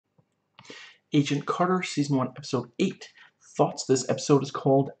Agent Carter, Season 1, Episode 8. Thoughts? This episode is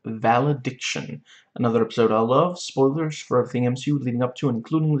called Valediction. Another episode I love. Spoilers for everything MCU leading up to and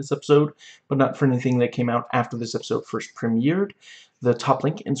including this episode, but not for anything that came out after this episode first premiered. The top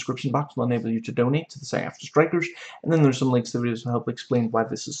link in the description box will enable you to donate to the SAG-AFTRA strikers, and then there's some links to videos to help explain why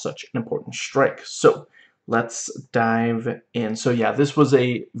this is such an important strike. So, let's dive in. So yeah, this was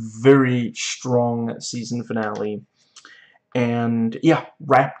a very strong season finale, and yeah,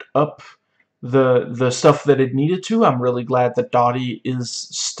 wrapped up the stuff that it needed to. I'm really glad that Dottie is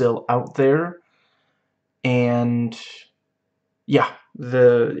still out there, and yeah,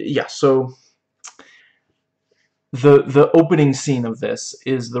 so the opening scene of this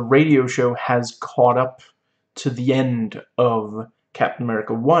is the radio show has caught up to the end of Captain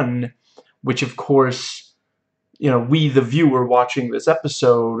America 1, which of course, we the viewer watching this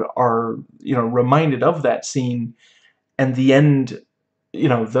episode are, reminded of that scene, and the end,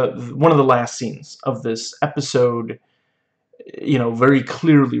 one of the last scenes of this episode, very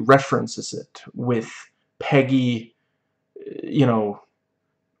clearly references it with Peggy,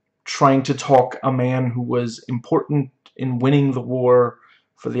 trying to talk a man who was important in winning the war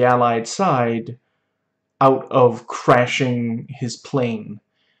for the Allied side out of crashing his plane.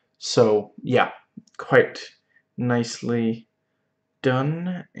 So, yeah, quite nicely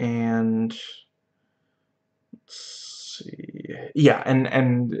done. And let's see. Yeah,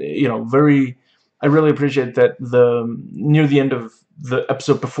 and very, I really appreciate that near the end of the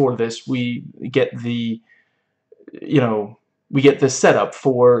episode before this, we get the, we get this setup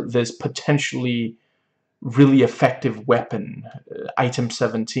for this potentially really effective weapon, Item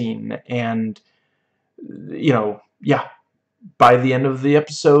 17, and, yeah, by the end of the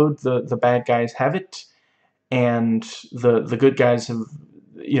episode, the bad guys have it, and the good guys have,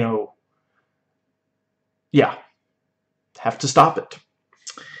 yeah, have to stop it.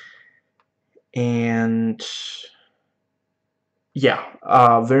 And yeah,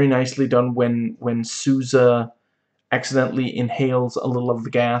 very nicely done when Sousa accidentally inhales a little of the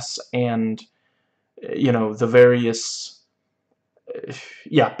gas, and the various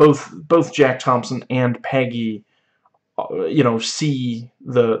both Jack Thompson and Peggy see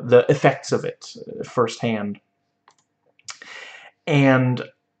the effects of it firsthand. And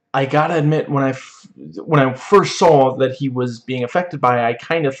I gotta admit, when I first saw that he was being affected by it, I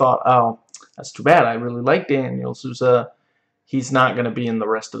kind of thought, oh, that's too bad. I really like Daniel Sousa. He's not going to be in the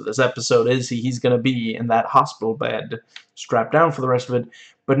rest of this episode, is he? He's going to be in that hospital bed, strapped down for the rest of it.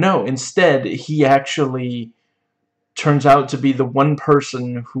 But no, instead, he actually turns out to be the one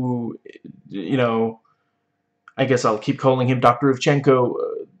person who, I guess I'll keep calling him Dr. Ivchenko,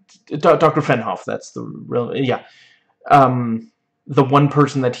 Dr. Fenhoff, that's the real, yeah. The one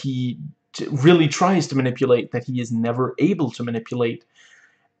person that he really tries to manipulate, that he is never able to manipulate.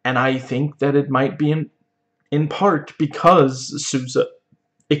 And I think that it might be in part because Sousa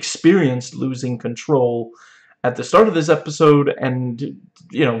experienced losing control at the start of this episode, and,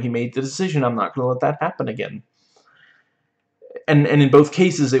 he made the decision, I'm not going to let that happen again. And in both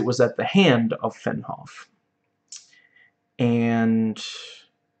cases, it was at the hand of Fenhoff. And,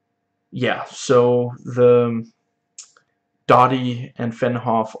 yeah, so the Dottie and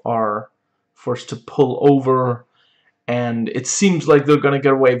Fenhoff are forced to pull over, and it seems like they're going to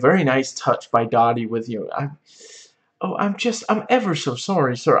get away. Very nice touch by Dottie with, I'm ever so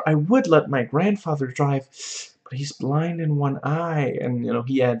sorry, sir. I would let my grandfather drive, but he's blind in one eye. And,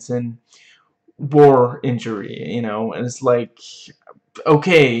 he adds in war injury, and it's like,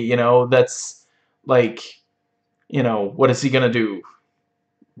 okay, that's like, what is he going to do?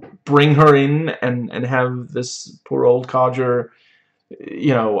 Bring her in and have this poor old codger,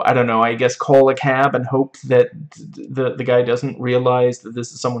 I don't know, I guess call a cab and hope that the guy doesn't realize that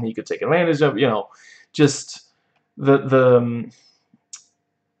this is someone he could take advantage of, just I'm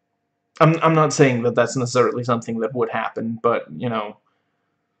not saying that that's necessarily something that would happen, but,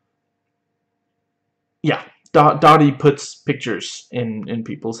 yeah, Dottie puts pictures in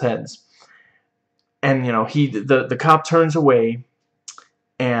people's heads. And, the cop turns away,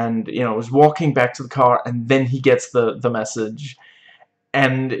 and, is walking back to the car, and then he gets the message.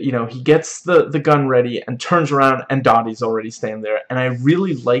 And, he gets the gun ready and turns around, and Dottie's already standing there. And I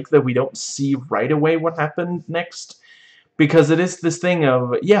really like that we don't see right away what happened next, because it is this thing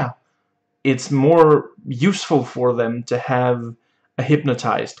of, yeah, it's more useful for them to have a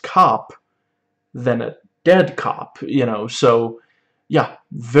hypnotized cop than a dead cop, so, yeah,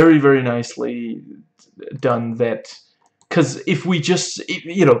 very, very nicely done that. Because if we just,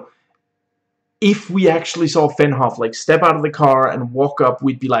 if we actually saw Fenhoff, like, step out of the car and walk up,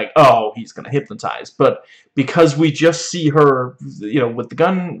 we'd be like, oh, he's going to hypnotize. But because we just see her, with the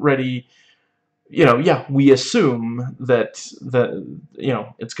gun ready, yeah, we assume that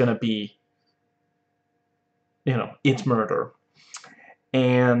it's gonna be, it's murder.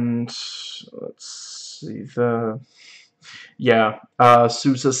 And let's see,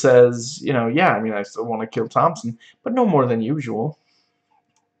 Sousa says, yeah, I mean, I still want to kill Thompson, but no more than usual.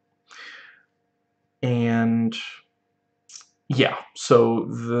 And yeah,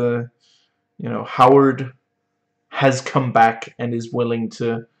 so Howard has come back and is willing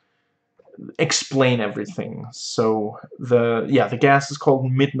to explain everything. So the gas is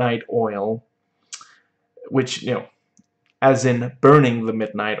called midnight oil, which, as in burning the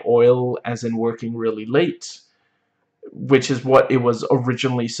midnight oil, as in working really late, which is what it was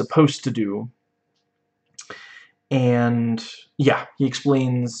originally supposed to do. And yeah, he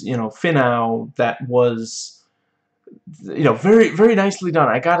explains, Finau, that was, very, very nicely done.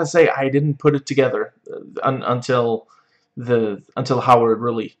 I gotta say, I didn't put it together until Howard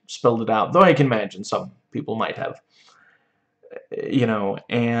really spelled it out. Though I can imagine some people might have.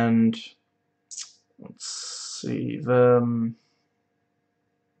 And let's see,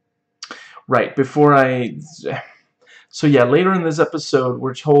 right, before so yeah, later in this episode,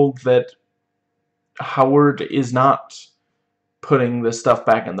 we're told that Howard is not putting this stuff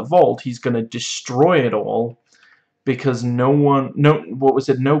back in the vault. He's going to destroy it all, because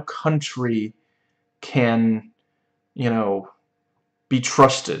no country can, be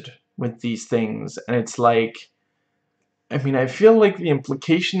trusted with these things. And it's like, I mean, I feel like the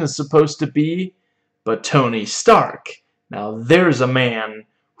implication is supposed to be, but Tony Stark, now there's a man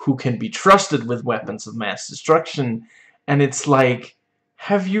who can be trusted with weapons of mass destruction. And it's like,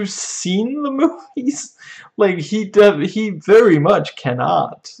 have you seen the movies? Like, he very much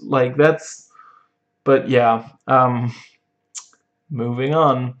cannot. Like, but yeah, moving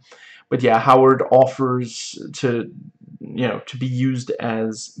on. But yeah, Howard offers to be used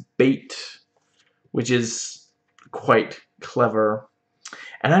as bait, which is quite clever.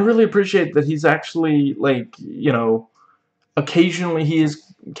 And I really appreciate that he's actually, like, occasionally he is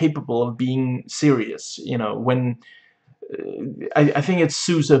capable of being serious. When I think it's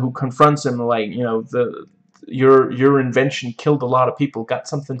Sousa who confronts him, like, your invention killed a lot of people. Got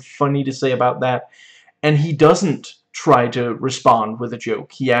something funny to say about that? And he doesn't try to respond with a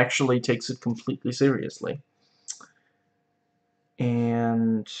joke. He actually takes it completely seriously.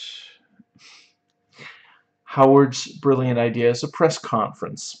 And Howard's brilliant idea is a press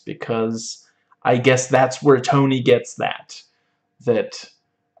conference, because I guess that's where Tony gets that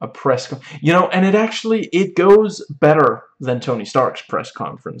a press and it goes better than Tony Stark's press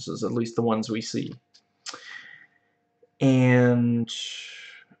conferences, at least the ones we see. And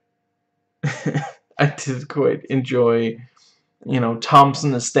I did quite enjoy,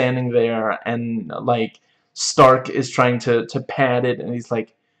 Thompson is standing there, and like Stark is trying to pad it, and he's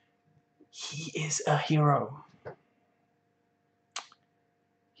like, he is a hero.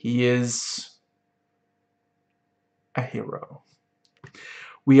 He is a hero.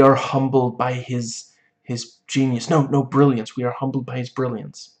 We are humbled by his genius. No, brilliance. We are humbled by his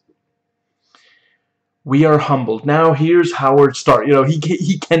brilliance. We are humbled. Now here's Howard Stark.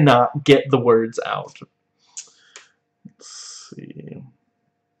 He cannot get the words out. Let's see.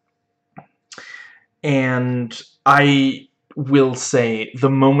 And I will say, the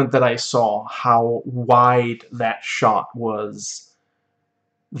moment that I saw how wide that shot was,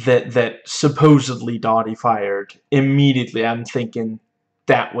 that supposedly Dottie fired, immediately I'm thinking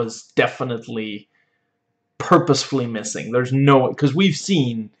that was definitely purposefully missing. There's no, because we've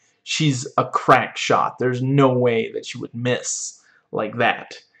seen she's a crack shot. There's no way that she would miss like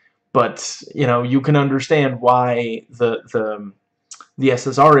that. But you can understand why the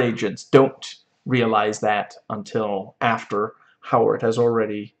SSR agents don't realize that until after Howard has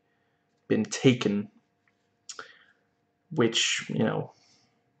already been taken. Which,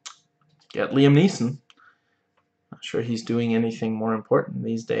 get Liam Neeson. Not sure he's doing anything more important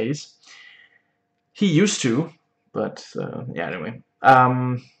these days. He used to, but yeah, anyway.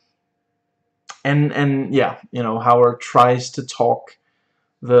 And yeah, Howard tries to talk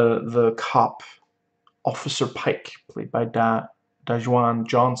the cop, Officer Pike, played by Dajuan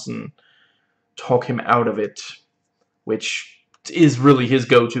Johnson, talk him out of it, which is really his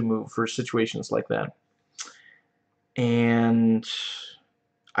go-to move for situations like that. And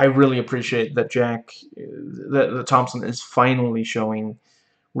I really appreciate that that Thompson is finally showing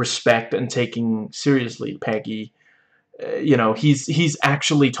respect and taking seriously Peggy. He's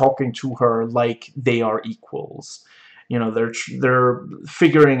actually talking to her like they are equals. They're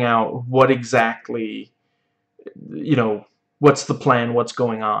figuring out what exactly, what's the plan, what's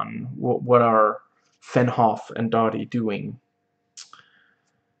going on, what are Fenhoff and Dottie doing.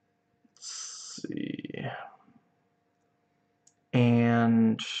 Let's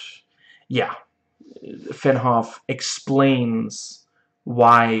And yeah, Fenhoff explains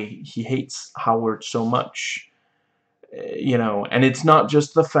why he hates Howard so much. You know, and it's not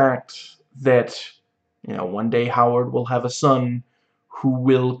just the fact that, you know, one day Howard will have a son who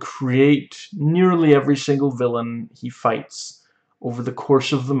will create nearly every single villain he fights over the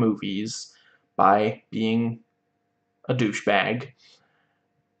course of the movies by being a douchebag.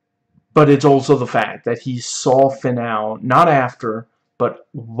 But it's also the fact that he saw Finau not after, but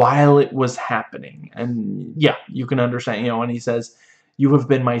while it was happening. And yeah, you can understand, you know, and he says, "You have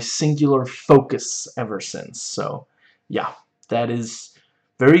been my singular focus ever since." So yeah, that is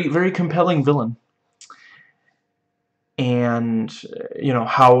very, very compelling villain. And you know,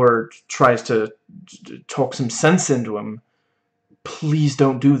 Howard tries to talk some sense into him. Please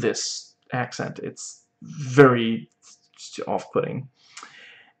don't do this accent. It's very off-putting.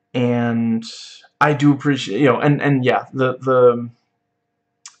 And I do appreciate, you know, and yeah, the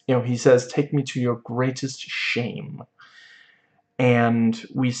you know, he says, "Take me to your greatest shame." And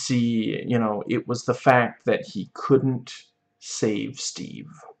we see, you know, it was the fact that he couldn't save Steve.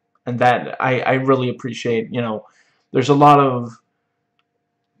 And that I really appreciate. You know, there's a lot of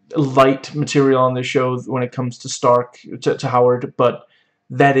light material on this show when it comes to Stark, to Howard, but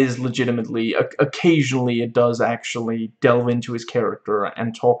that is legitimately, occasionally it does actually delve into his character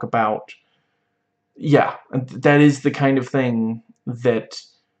and talk about, yeah, that is the kind of thing that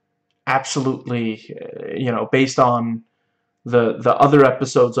absolutely, you know, based on the other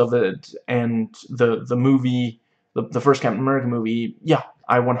episodes of it and the movie, the first Captain America movie, yeah,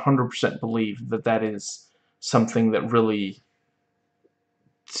 I 100% believe that that is something that really,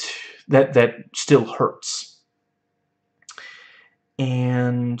 that still hurts.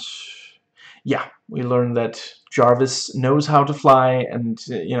 And yeah, we learn that Jarvis knows how to fly, and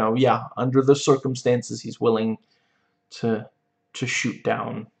you know, yeah, under the circumstances, he's willing to shoot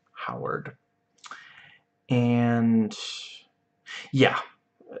down Howard. And yeah,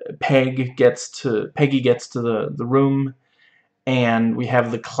 Peggy gets to the room, and we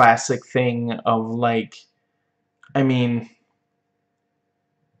have the classic thing of, like, I mean,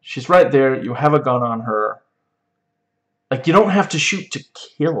 she's right there, you have a gun on her. Like, you don't have to shoot to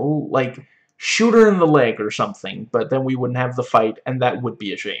kill. Like, shoot her in the leg or something, but then we wouldn't have the fight, and that would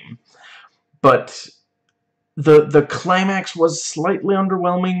be a shame. But the climax was slightly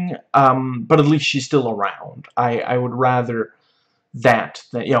underwhelming, but at least she's still around. I would rather that,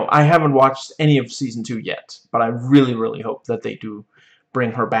 you know, I haven't watched any of season 2 yet, but I really, really hope that they do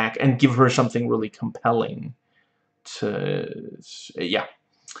bring her back and give her something really compelling to, yeah.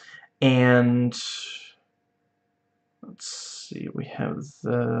 And let's see, we have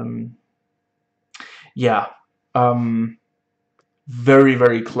the, yeah, very,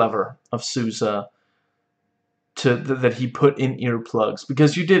 very clever of Sousa to that he put in earplugs,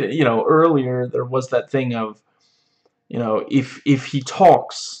 because you did, you know, earlier there was that thing of, you know, if he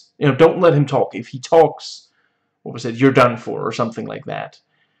talks, you know, don't let him talk. If he talks, what was it, you're done for, or something like that.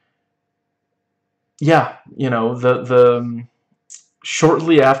 Yeah, you know, the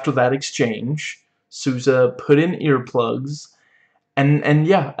shortly after that exchange, Sousa put in earplugs, and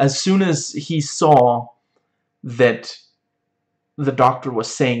yeah, as soon as he saw that the doctor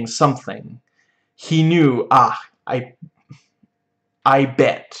was saying something, he knew, ah, I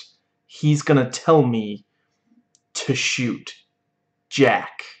bet he's gonna tell me to shoot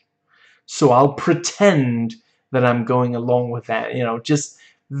Jack. So I'll pretend that I'm going along with that, you know, just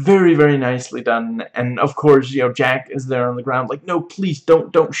very, very nicely done. And of course, you know, Jack is there on the ground like, "No, please,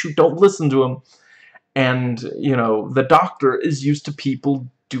 don't shoot, don't listen to him." And, you know, the doctor is used to people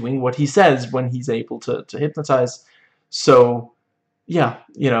doing what he says when he's able to hypnotize. So, yeah,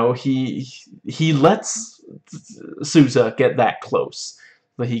 you know, he lets Sousa get that close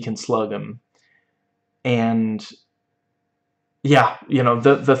that he can slug him. And yeah, you know,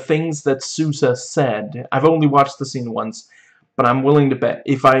 the things that Sousa said, I've only watched the scene once, but I'm willing to bet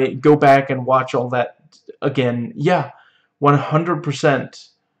if I go back and watch all that again, yeah, 100%,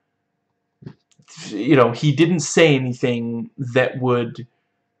 you know, he didn't say anything that would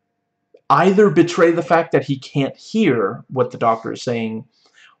either betray the fact that he can't hear what the doctor is saying,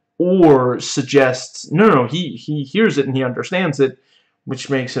 or suggests, no, he hears it and he understands it,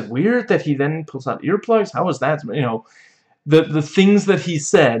 which makes it weird that he then pulls out earplugs. How is that, you know, the things that he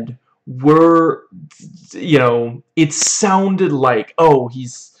said were, you know, it sounded like, oh,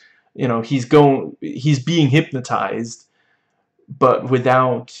 he's, you know, he's being hypnotized, but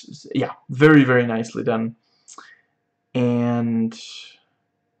without, yeah, very, very nicely done. And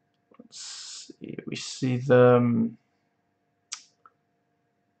let's see, we see the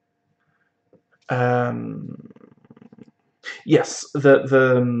yes,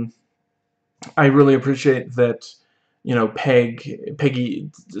 I really appreciate that, you know,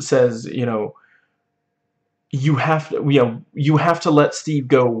 Peggy says, you know, you have to let Steve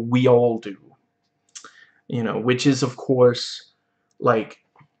go. We all do. You know, which is, of course, like,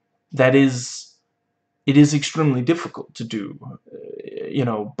 that is, it is extremely difficult to do, you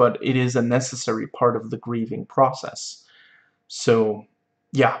know, but it is a necessary part of the grieving process. So,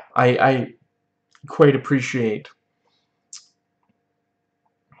 yeah, I quite appreciate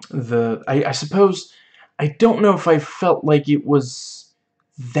I suppose, I don't know if I felt like it was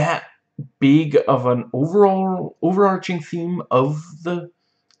that big of an overarching theme of the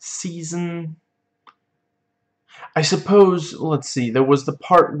season. I suppose, let's see, there was the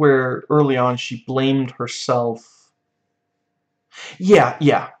part where early on she blamed herself. Yeah,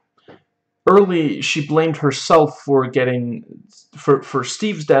 yeah. Early, she blamed herself for for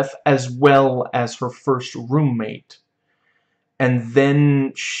Steve's death, as well as her first roommate. And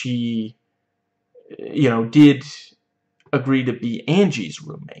then she, you know, did agree to be Angie's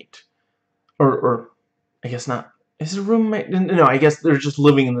roommate. Or I guess not. Is it a roommate? No, I guess they're just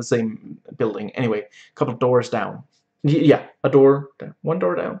living in the same building. Anyway, a couple doors down. Yeah, a door down. One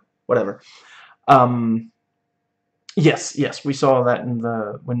door down. Whatever. Um, yes, yes, we saw that in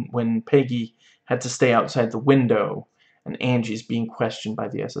the when Peggy had to stay outside the window and Angie's being questioned by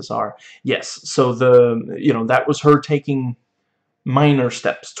the SSR. Yes, so you know, that was her taking minor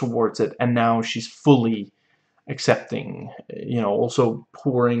steps towards it, and now she's fully accepting, you know, also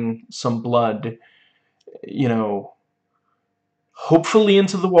pouring some blood, you know, hopefully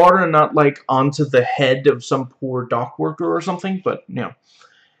into the water and not like onto the head of some poor dock worker or something, but you know,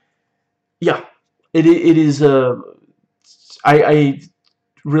 yeah, it is I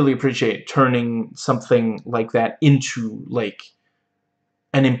really appreciate turning something like that into like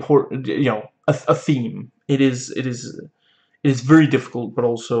an important, you know, a theme. It is very difficult, but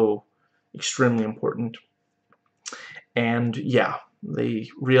also extremely important. And yeah, they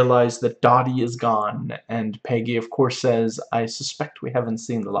realize that Dottie is gone, and Peggy, of course, says, "I suspect we haven't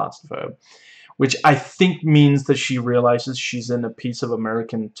seen the last of her," which I think means that she realizes she's in a piece of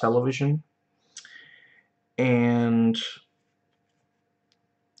American television. And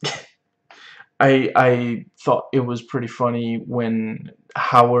I thought it was pretty funny when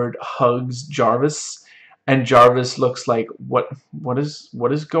Howard hugs Jarvis, and Jarvis looks like, what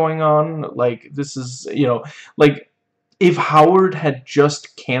is going on? Like, this is, you know, like, if Howard had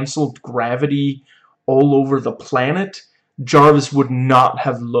just canceled gravity all over the planet, Jarvis would not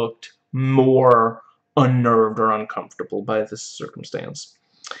have looked more unnerved or uncomfortable by this circumstance.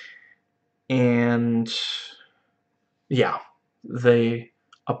 And yeah, they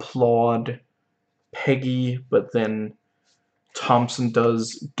applaud Peggy, but then Thompson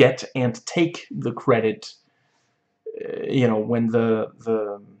does get and take the credit, you know, when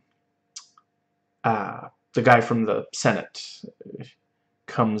the guy from the Senate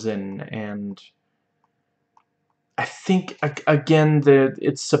comes in, and I think again that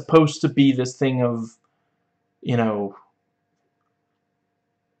it's supposed to be this thing of, you know,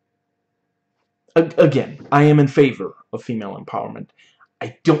 again, I am in favor of female empowerment.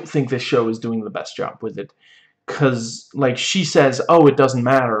 I don't think this show is doing the best job with it, because like she says, oh, it doesn't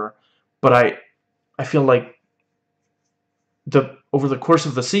matter, but I feel like over the course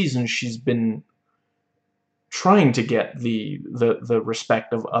of the season she's been trying to get the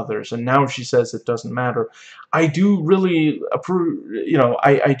respect of others, and now she says it doesn't matter. I do really approve, you know,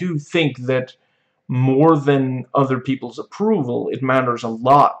 I do think that more than other people's approval, it matters a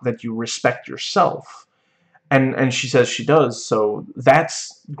lot that you respect yourself, and she says she does, so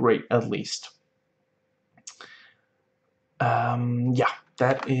that's great, at least. Yeah,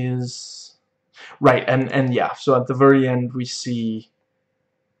 that is right. And yeah, so at the very end we see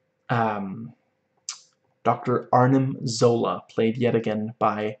Dr. Arnim Zola, played yet again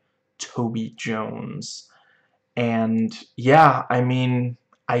by Toby Jones. And yeah, I mean,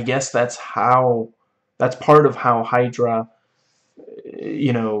 I guess that's part of how Hydra,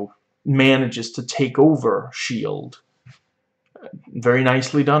 you know, manages to take over S.H.I.E.L.D. Very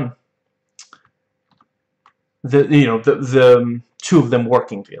nicely done. The two of them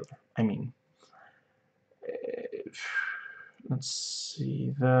working together. I mean, let's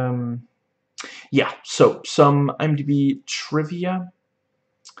see yeah, so some IMDb trivia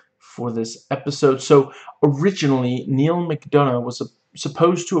for this episode. So originally, Neil McDonough was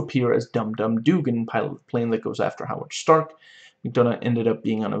supposed to appear as Dum Dum Dugan, pilot of the plane that goes after Howard Stark. McDonough ended up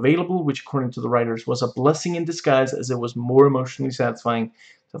being unavailable, which according to the writers was a blessing in disguise, as it was more emotionally satisfying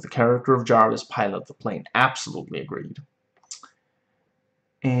to have the character of Jarvis pilot the plane. Absolutely agreed.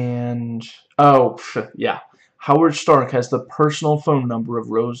 And, oh, yeah, Howard Stark has the personal phone number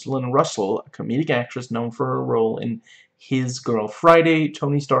of Rosalind Russell, a comedic actress known for her role in His Girl Friday.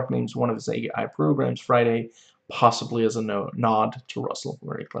 Tony Stark names one of his AI programs Friday, possibly as a nod to Russell.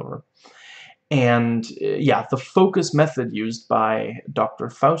 Very clever. And, yeah, the focus method used by Dr.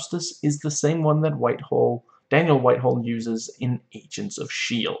 Faustus is the same one that Daniel Whitehall uses in Agents of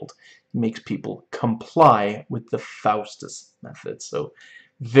S.H.I.E.L.D. He makes people comply with the Faustus method. So,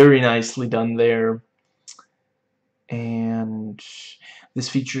 very nicely done there. And this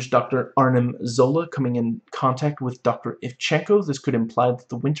features Dr. Arnim Zola coming in contact with Dr. Ivchenko. This could imply that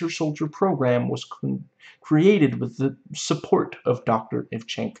the Winter Soldier program was created with the support of Dr.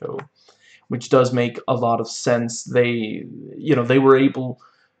 Ivchenko, which does make a lot of sense. They were able,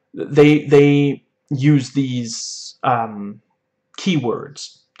 they use these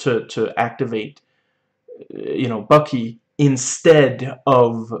keywords to activate, Bucky instead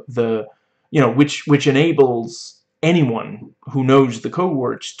of the, which enables anyone who knows the code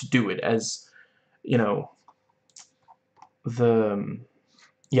words to do it, as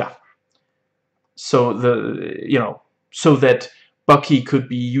so so that Bucky could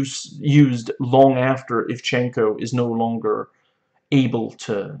be used long after Ivchenko is no longer able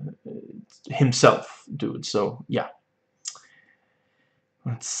to himself do it. So yeah,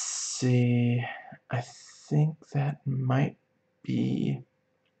 let's see, I think that might be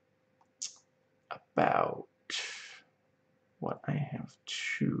about what I have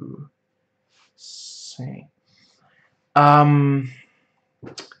to say.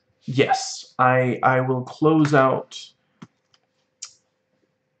 Yes, I will close out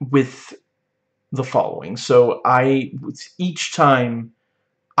with the following. So each time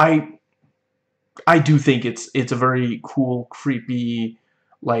I do think it's a very cool, creepy,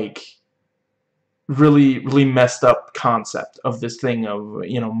 like really messed up concept of this thing of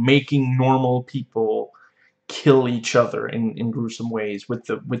making normal people kill each other in gruesome ways with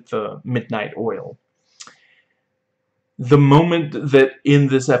the midnight oil. The moment that in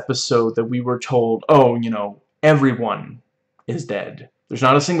this episode that we were told, oh, everyone is dead, there's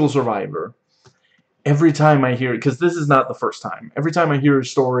not a single survivor, every time I hear it, because this is not the first time, every time I hear a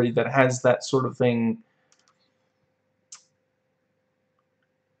story that has that sort of thing,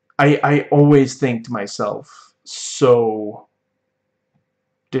 I always think to myself, so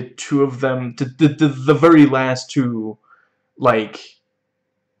did two of them, did the very last two, like,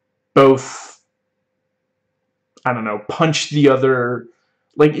 both, I don't know, punch the other,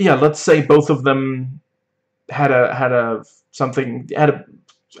 like, yeah, let's say both of them had a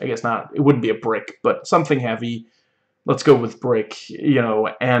I guess not, it wouldn't be a brick, but something heavy, let's go with brick,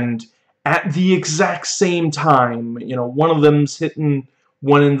 and at the exact same time, one of them's hitting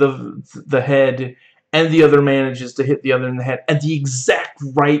one in the head, and the other manages to hit the other in the head at the exact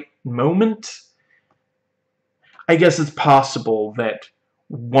right moment, I guess it's possible that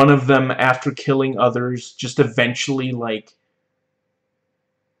one of them, after killing others, just eventually, like,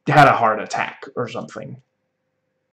 had a heart attack or something.